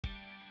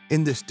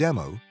In this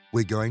demo,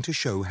 we're going to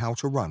show how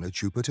to run a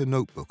Jupyter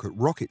Notebook at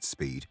rocket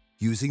speed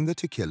using the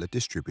Techila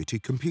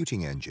Distributed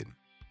Computing Engine.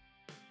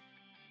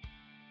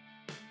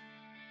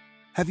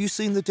 Have you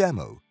seen the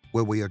demo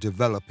where we are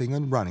developing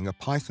and running a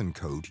Python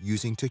code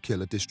using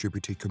Techila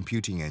Distributed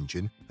Computing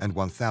Engine and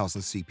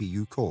 1000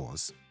 CPU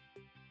cores?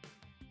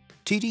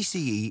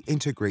 TDCE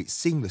integrates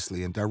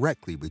seamlessly and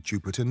directly with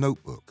Jupyter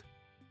Notebook.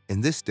 In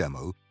this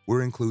demo,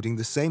 we're including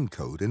the same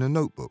code in a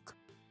notebook.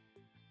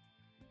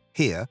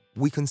 Here,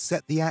 we can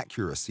set the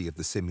accuracy of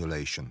the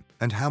simulation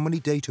and how many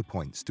data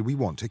points do we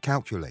want to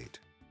calculate.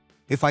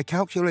 If I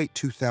calculate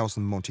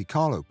 2000 Monte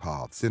Carlo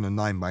paths in a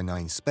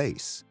 9x9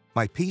 space,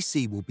 my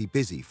PC will be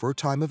busy for a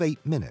time of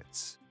 8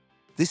 minutes.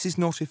 This is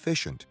not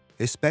efficient,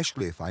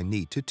 especially if I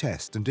need to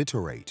test and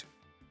iterate.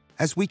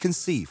 As we can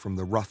see from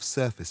the rough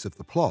surface of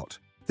the plot,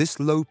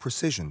 this low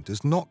precision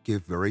does not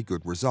give very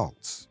good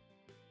results.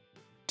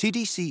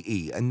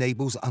 TDCE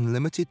enables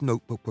unlimited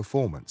notebook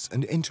performance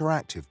and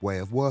interactive way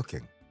of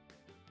working.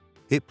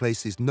 It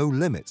places no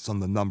limits on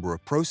the number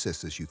of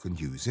processors you can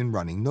use in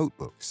running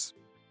notebooks.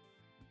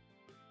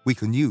 We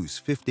can use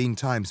 15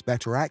 times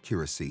better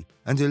accuracy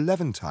and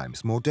 11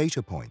 times more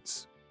data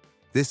points.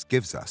 This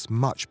gives us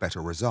much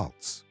better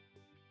results.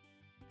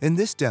 In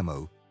this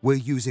demo, we're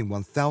using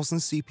 1000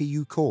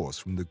 CPU cores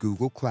from the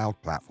Google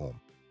Cloud Platform.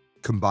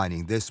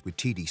 Combining this with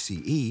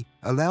TDCE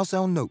allows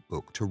our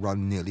notebook to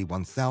run nearly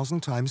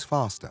 1000 times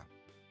faster.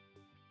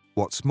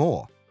 What's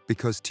more,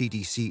 because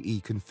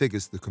TDCE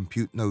configures the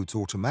compute nodes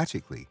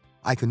automatically,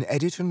 I can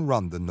edit and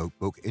run the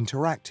notebook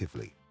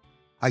interactively.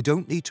 I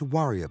don't need to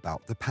worry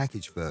about the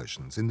package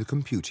versions in the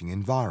computing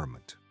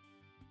environment.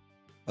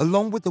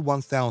 Along with the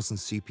 1000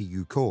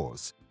 CPU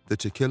cores, the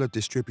Techila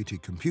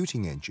Distributed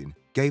Computing Engine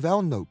gave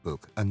our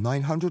notebook a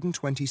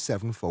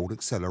 927-fold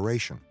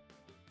acceleration.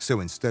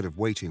 So instead of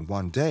waiting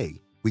one day,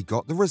 we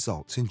got the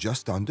results in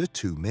just under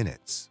 2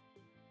 minutes.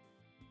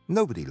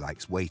 Nobody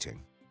likes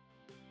waiting.